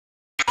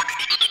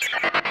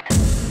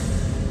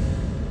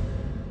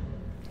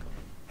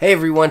Hey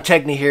everyone,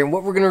 Techni here, and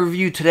what we're going to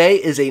review today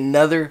is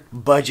another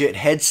budget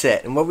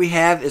headset. And what we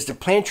have is the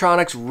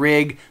Plantronics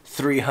Rig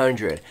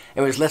 300.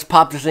 Anyways, let's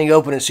pop this thing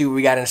open and see what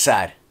we got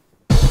inside.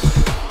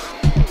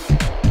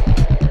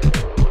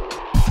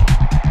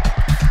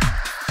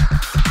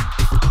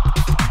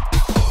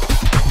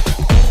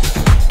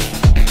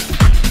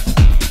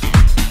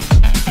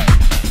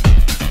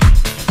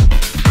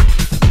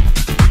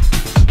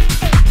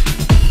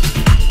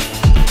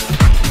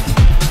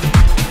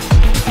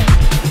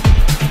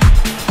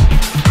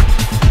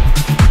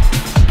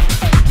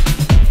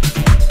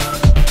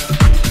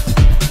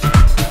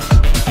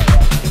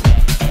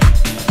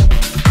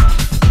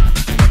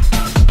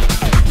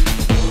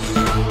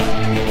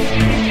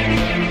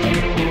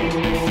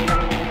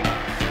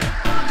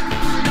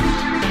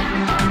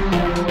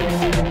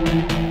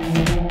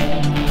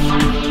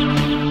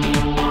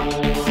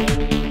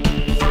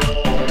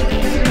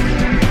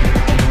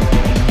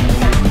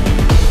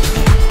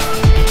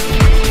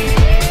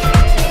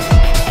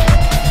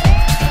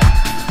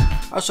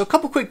 So a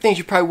couple quick things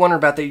you probably wonder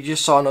about that you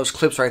just saw in those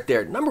clips right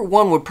there. Number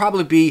one would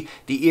probably be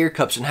the ear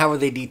cups and how are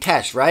they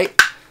detached, right?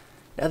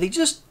 Now they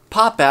just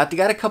pop out. They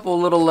got a couple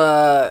little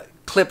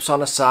clips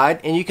on the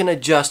side and you can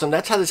adjust them.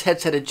 That's how this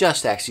headset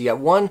adjusts actually. You got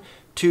 1,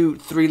 2,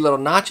 3 little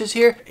notches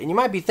here, and you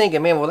might be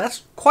thinking, man, well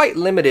that's quite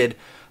limited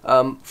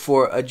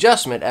for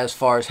adjustment as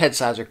far as head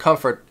size or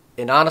comfort.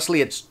 And honestly,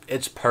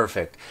 it's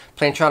perfect.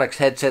 Plantronics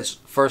headsets,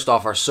 first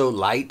off, are so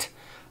light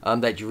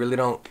that you really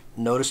don't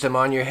notice them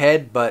on your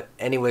head, but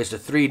anyways, the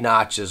 3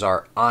 notches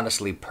are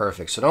honestly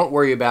perfect, so don't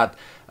worry about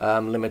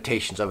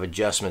limitations of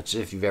adjustments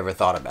if you've ever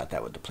thought about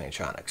that with the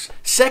Plantronics.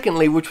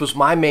 Secondly, which was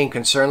my main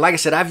concern, like I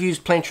said, I've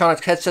used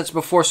Plantronics headsets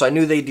before, so I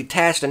knew they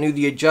detached, I knew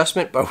the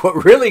adjustment, but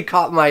what really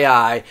caught my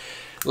eye,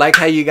 like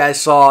how you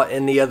guys saw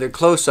in the other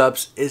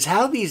close-ups, is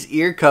how these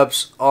ear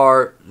cups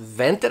are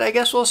vented, I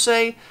guess we'll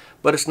say,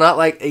 but it's not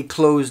like a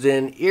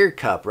closed-in ear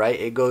cup, right?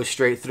 It goes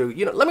straight through.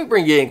 You know, let me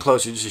bring you in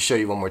closer just to show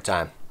you one more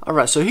time.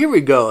 Alright, so here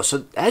we go.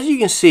 So as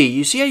you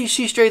see how you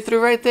see straight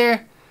through right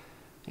there?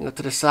 You go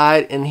to the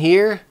side and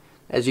here,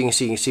 as you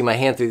can see my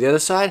hand through the other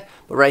side.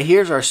 But right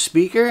here's our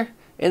speaker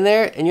in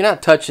there, and you're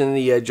not touching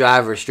the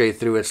driver straight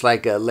through. It's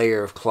like a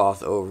layer of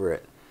cloth over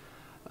it.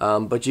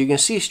 But you can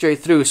see straight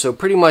through, so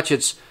pretty much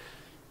it's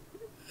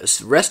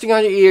resting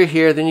on your ear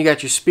here, then you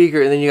got your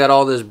speaker, and then you got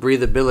all this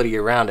breathability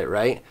around it,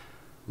 right?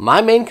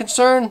 My main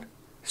concern,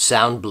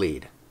 sound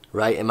bleed.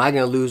 Right? Am I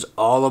going to lose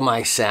all of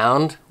my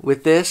sound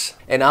with this?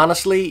 And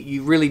honestly,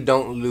 you really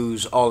don't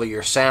lose all of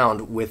your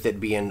sound with it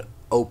being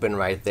open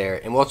right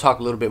there. And we'll talk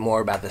a little bit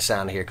more about the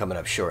sound here coming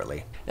up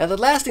shortly. Now, the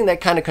last thing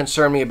that kind of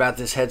concerned me about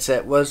this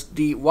headset was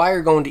the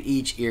wire going to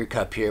each ear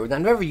cup here.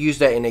 I've never used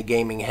that in a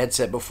gaming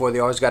headset before. They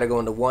always got to go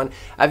into one.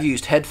 I've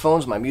used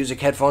headphones. My music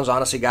headphones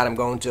honestly got them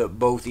going to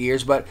both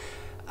ears. But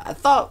I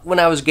thought when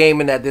I was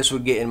gaming that this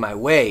would get in my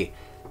way.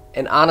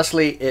 And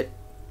honestly, it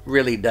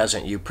really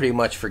doesn't. You pretty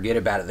much forget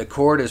about it. The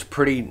cord is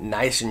pretty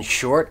nice and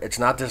short. It's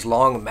not this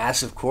long,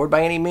 massive cord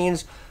by any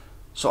means.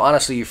 So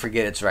honestly, you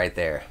forget it's right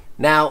there.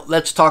 Now,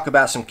 let's talk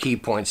about some key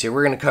points here.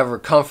 We're going to cover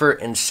comfort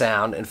and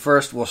sound. And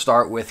first, we'll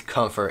start with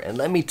comfort. And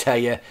let me tell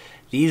you,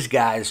 these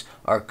guys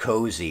are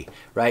cozy,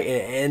 right?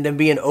 And then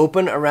being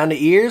open around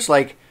the ears,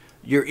 like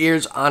your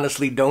ears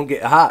honestly don't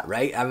get hot,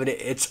 right? I mean,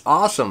 it's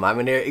awesome. I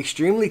mean, they're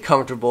extremely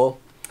comfortable.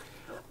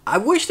 I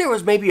wish there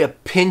was maybe a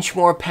pinch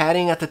more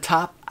padding at the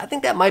top. I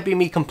think that might be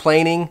me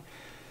complaining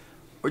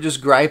or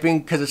just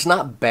griping because it's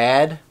not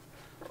bad.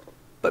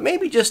 But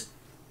maybe just,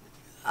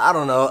 I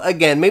don't know,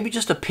 again, maybe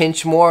just a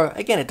pinch more.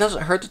 Again, it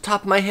doesn't hurt the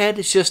top of my head.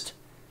 It's just,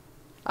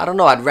 I don't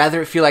know, I'd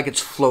rather it feel like it's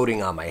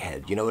floating on my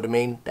head. You know what I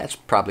mean? That's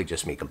probably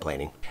just me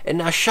complaining. And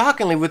now,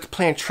 shockingly, with the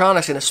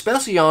Plantronics, and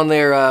especially on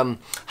their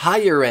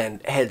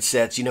higher-end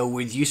headsets, you know,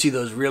 where you see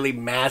those really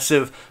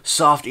massive,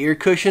 soft ear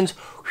cushions,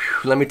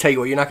 whew, let me tell you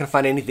what, you're not going to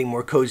find anything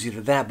more cozy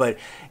than that. But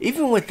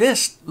even with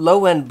this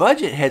low-end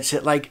budget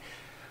headset, like,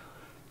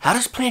 how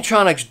does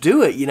Plantronics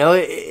do it? You know,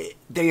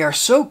 they are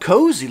so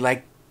cozy.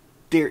 Like,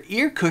 their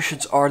ear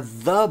cushions are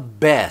the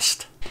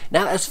best.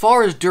 Now, as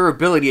far as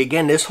durability,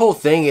 again, this whole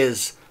thing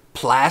is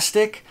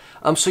plastic,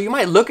 so you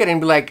might look at it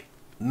and be like,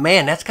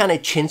 man, that's kind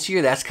of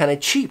chintzier, that's kind of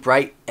cheap,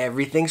 right?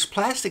 Everything's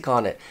plastic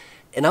on it.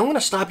 And I'm going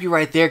to stop you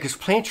right there because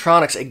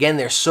Plantronics, again,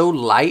 they're so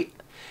light,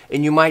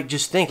 and you might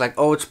just think like,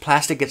 oh, it's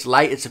plastic, it's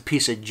light, it's a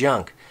piece of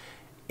junk.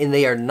 And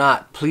they are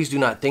not. Please do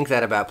not think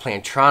that about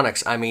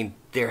Plantronics. I mean,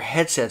 their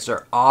headsets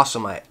are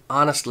awesome. I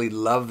honestly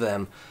love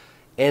them.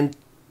 And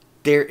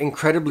they're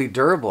incredibly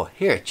durable.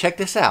 Here, check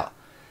this out.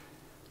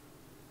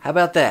 How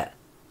about that?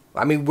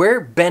 I mean, we're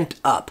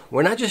bent up.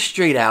 We're not just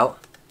straight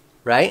out,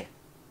 right?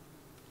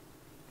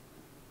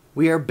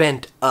 We are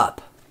bent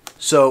up.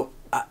 So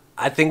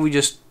I think we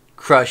just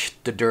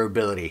crushed the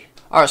durability.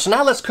 Alright, so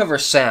now let's cover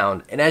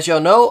sound. And as y'all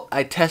know,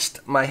 I test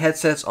my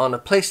headsets on the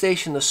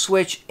PlayStation, the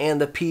Switch, and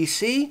the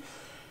PC.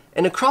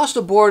 And across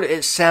the board,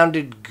 it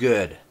sounded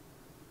good.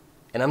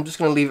 And I'm just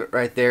going to leave it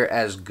right there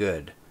as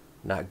good.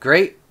 Not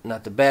great,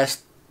 not the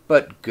best,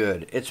 but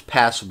good. It's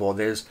passable.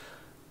 There's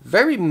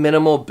very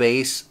minimal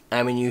bass.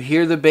 I mean, you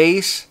hear the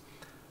bass.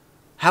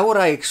 How would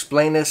I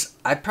explain this?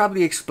 I'd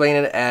probably explain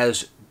it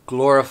as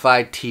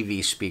glorified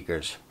TV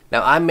speakers.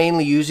 Now, I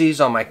mainly use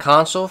these on my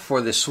console for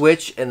the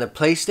Switch and the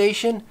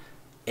PlayStation,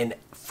 and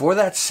for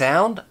that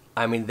sound,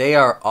 I mean, they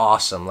are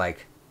awesome.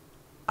 Like,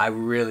 I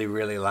really,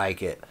 really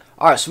like it.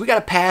 Alright, so we got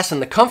a pass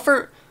on the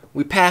comfort,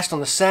 we passed on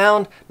the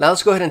sound. Now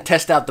let's go ahead and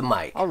test out the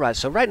mic. Alright,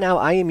 so right now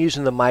I am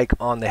using the mic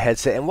on the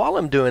headset, and while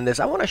I'm doing this,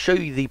 I want to show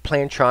you the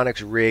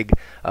Plantronics rig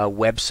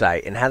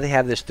website and how they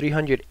have this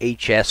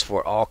 300HS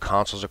for all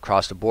consoles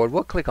across the board.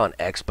 We'll click on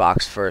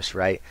Xbox first,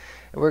 right?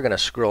 And we're going to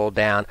scroll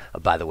down. Oh,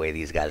 by the way,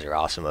 these guys are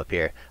awesome up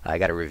here. I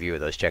got a review of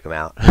those. Check them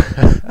out.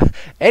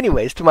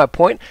 Anyways, to my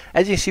point,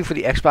 as you see for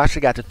the Xbox, I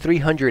got the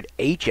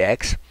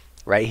 300HX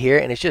right here,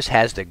 and it just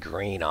has the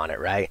green on it,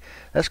 right?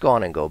 Let's go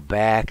on and go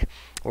back.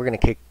 We're going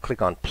to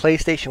click on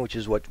PlayStation, which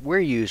is what we're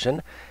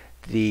using.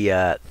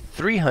 The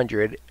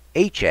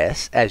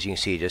 300HS, as you can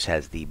see, just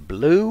has the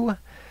blue,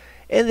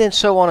 and then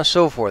so on and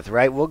so forth,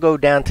 right? We'll go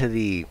down to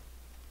the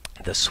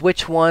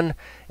Switch one,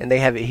 and they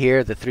have it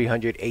here, the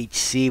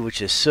 300HC,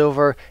 which is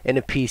silver, and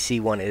the PC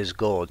one is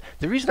gold.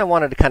 The reason I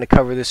wanted to kind of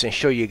cover this and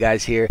show you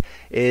guys here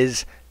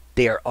is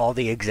they are all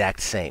the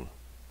exact same,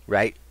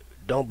 right?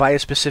 Don't buy a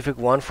specific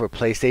one for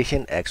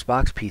PlayStation,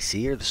 Xbox,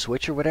 PC, or the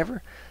Switch or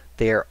whatever.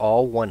 They are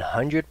all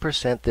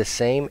 100% the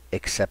same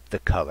except the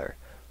color.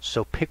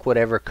 So pick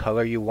whatever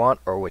color you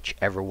want or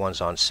whichever one's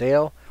on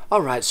sale.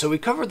 Alright, so we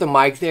covered the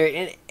mic there,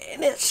 and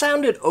it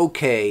sounded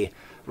okay,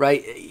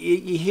 right?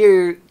 You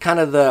hear kind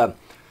of a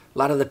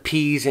lot of the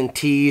P's and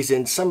T's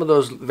and some of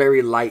those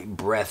very light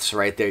breaths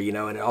right there, you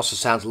know, and it also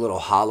sounds a little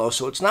hollow.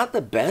 So it's not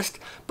the best,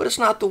 but it's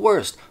not the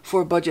worst.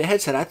 For a budget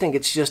headset, I think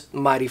it's just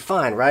mighty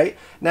fine, right?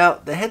 Now,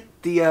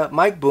 the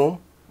mic boom,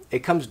 it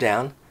comes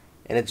down,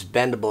 and it's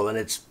bendable, and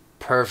it's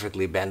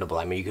perfectly bendable.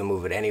 I mean, you can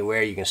move it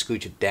anywhere, you can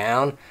scooch it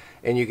down,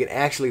 and you can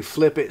actually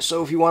flip it.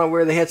 So if you want to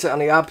wear the headset on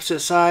the opposite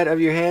side of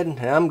your head,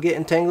 and I'm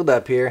getting tangled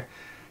up here,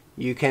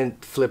 you can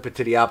flip it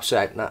to the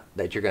opposite. Not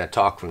that you're going to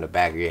talk from the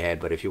back of your head,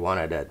 but if you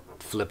wanted to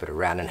flip it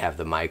around and have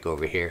the mic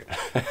over here.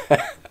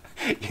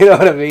 You know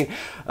what I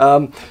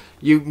mean?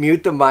 You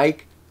mute the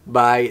mic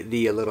by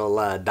the little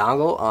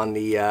dongle on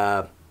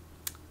the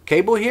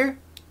cable here,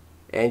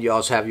 and you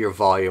also have your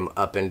volume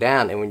up and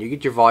down. And when you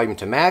get your volume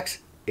to max,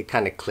 it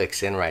kind of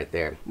clicks in right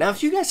there. Now,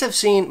 if you guys have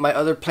seen my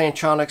other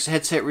Plantronics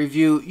headset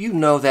review, you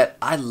know that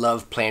I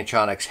love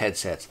Plantronics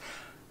headsets.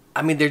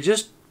 I mean, they're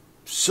just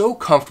so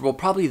comfortable,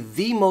 probably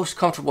the most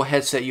comfortable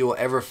headset you will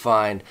ever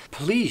find.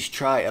 Please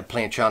try a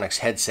Plantronics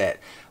headset.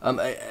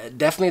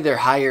 Definitely their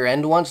higher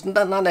end ones,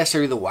 not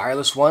necessarily the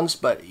wireless ones,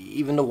 but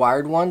even the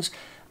wired ones.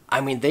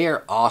 I mean, they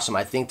are awesome.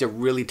 I think they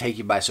really take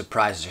you by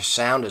surprise. Their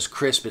sound is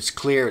crisp, it's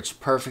clear, it's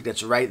perfect,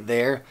 it's right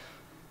there.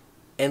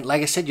 And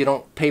like I said, you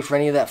don't pay for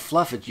any of that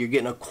fluff. You're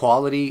getting a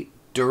quality,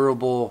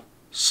 durable,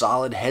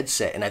 solid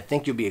headset, and I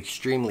think you'll be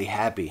extremely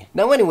happy.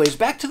 Now anyways,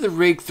 back to the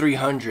Rig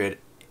 300.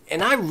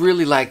 And I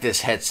really like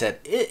this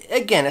headset.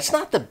 Again, it's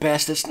not the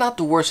best, it's not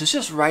the worst, it's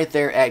just right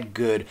there at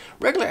good.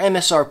 Regular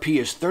MSRP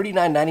is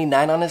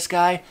 $39.99 on this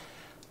guy.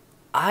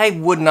 I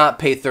would not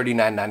pay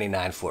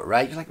 $39.99 for it,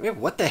 right? You're like,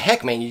 what the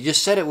heck, man? You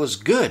just said it was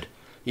good,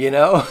 you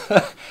know?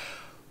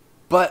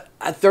 But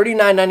at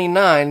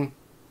 $39.99,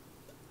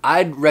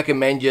 I'd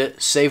recommend you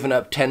saving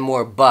up 10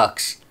 more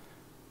bucks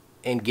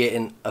and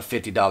getting a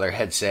 $50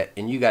 headset,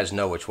 and you guys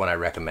know which one I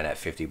recommend at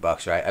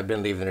 $50, right? I've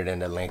been leaving it in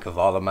the link of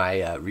all of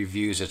my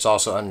reviews. It's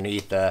also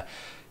underneath the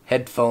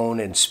headphone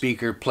and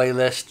speaker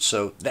playlist,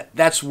 so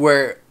that's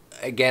where,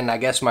 again, I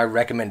guess my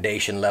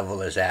recommendation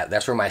level is at.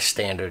 That's where my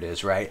standard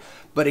is, right?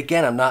 But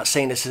again, I'm not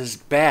saying this is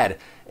bad,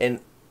 and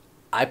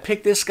I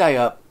picked this guy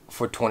up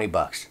for 20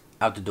 bucks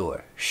out the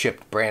door,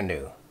 shipped brand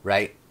new,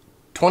 right?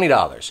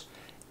 $20,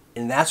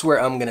 and that's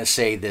where I'm gonna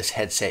say this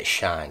headset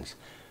shines.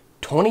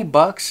 20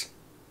 bucks.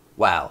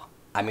 Wow,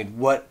 I mean,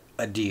 what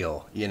a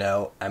deal, you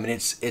know? I mean,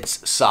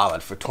 it's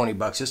solid for 20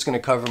 bucks. It's going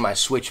to cover my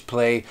Switch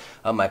play,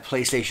 my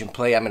PlayStation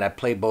play. I mean, I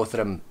play both of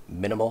them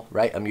minimal,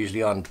 right? I'm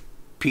usually on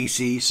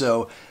PC,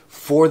 so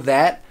for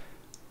that,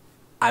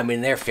 I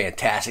mean, they're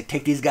fantastic.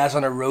 Take these guys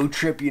on a road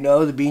trip, you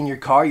know, to be in your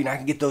car. You're not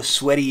going to get those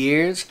sweaty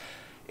ears.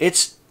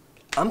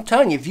 I'm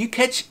telling you, if you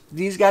catch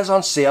these guys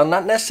on sale,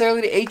 not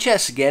necessarily the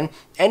HS again,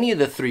 any of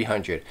the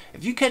 300,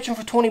 if you catch them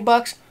for 20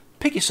 bucks,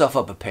 pick yourself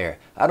up a pair.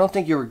 I don't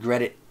think you'll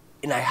regret it.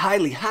 And I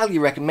highly, highly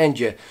recommend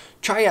you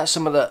try out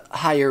some of the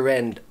higher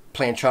end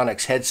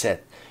Plantronics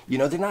headset. You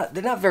know, they're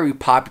not very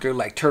popular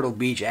like Turtle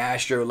Beach,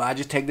 Astro,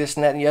 Logitech, this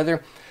and that and the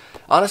other.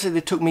 Honestly, they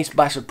took me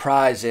by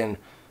surprise, and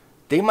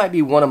they might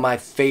be one of my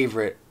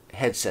favorite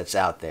headsets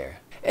out there.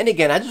 And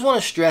again, I just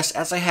want to stress,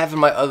 as I have in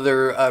my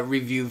other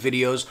review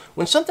videos,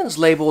 when something's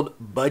labeled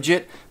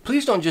budget,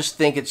 please don't just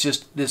think it's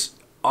just this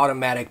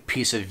automatic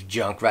piece of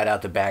junk right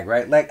out the bag,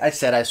 right? Like I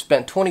said, I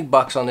spent 20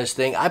 bucks on this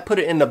thing. I put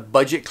it in the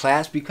budget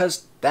class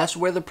because that's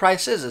where the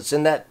price is. It's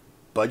in that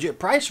budget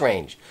price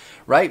range,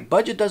 right?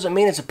 Budget doesn't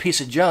mean it's a piece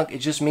of junk. It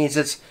just means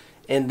it's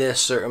in this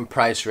certain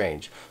price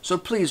range. So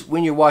please,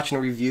 when you're watching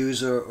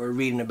reviews or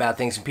reading about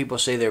things and people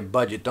say they're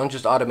budget, don't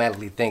just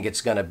automatically think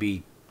it's going to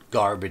be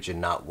garbage and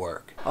not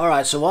work.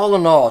 Alright, so all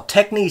in all,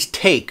 Techni's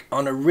take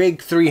on a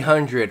Rig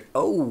 300.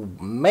 Oh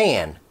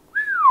man,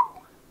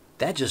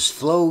 that just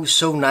flows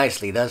so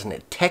nicely, doesn't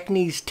it?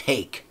 Techni's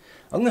take.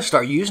 I'm going to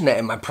start using that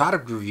in my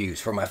product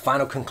reviews for my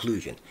final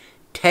conclusion.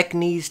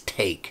 Techni's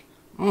take.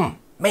 Man,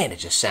 it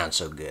just sounds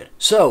so good.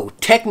 So,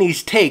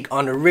 Techni's take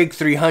on the Rig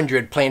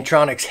 300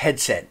 Plantronics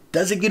headset.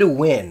 Does it get a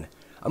win?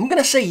 I'm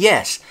going to say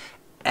yes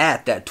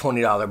at that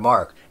 $20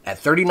 mark. At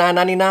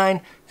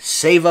 $39.99,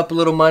 save up a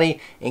little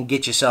money and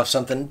get yourself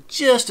something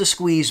just a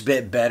squeeze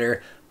bit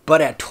better.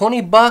 But at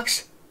 20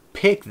 bucks,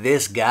 pick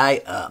this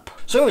guy up.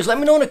 So anyways, let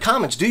me know in the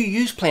comments, do you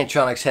use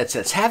Plantronics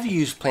headsets? Have you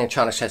used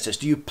Plantronics headsets?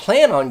 Do you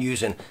plan on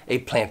using a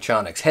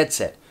Plantronics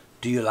headset?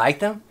 Do you like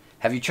them?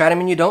 Have you tried them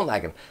and you don't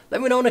like them?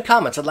 Let me know in the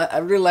comments.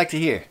 I'd really like to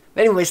hear.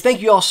 Anyways,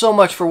 thank you all so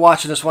much for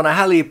watching this one. I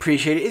highly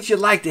appreciate it. If you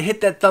liked it,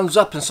 hit that thumbs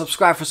up and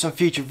subscribe for some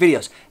future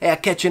videos. Hey, I'll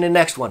catch you in the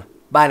next one.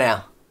 Bye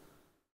now.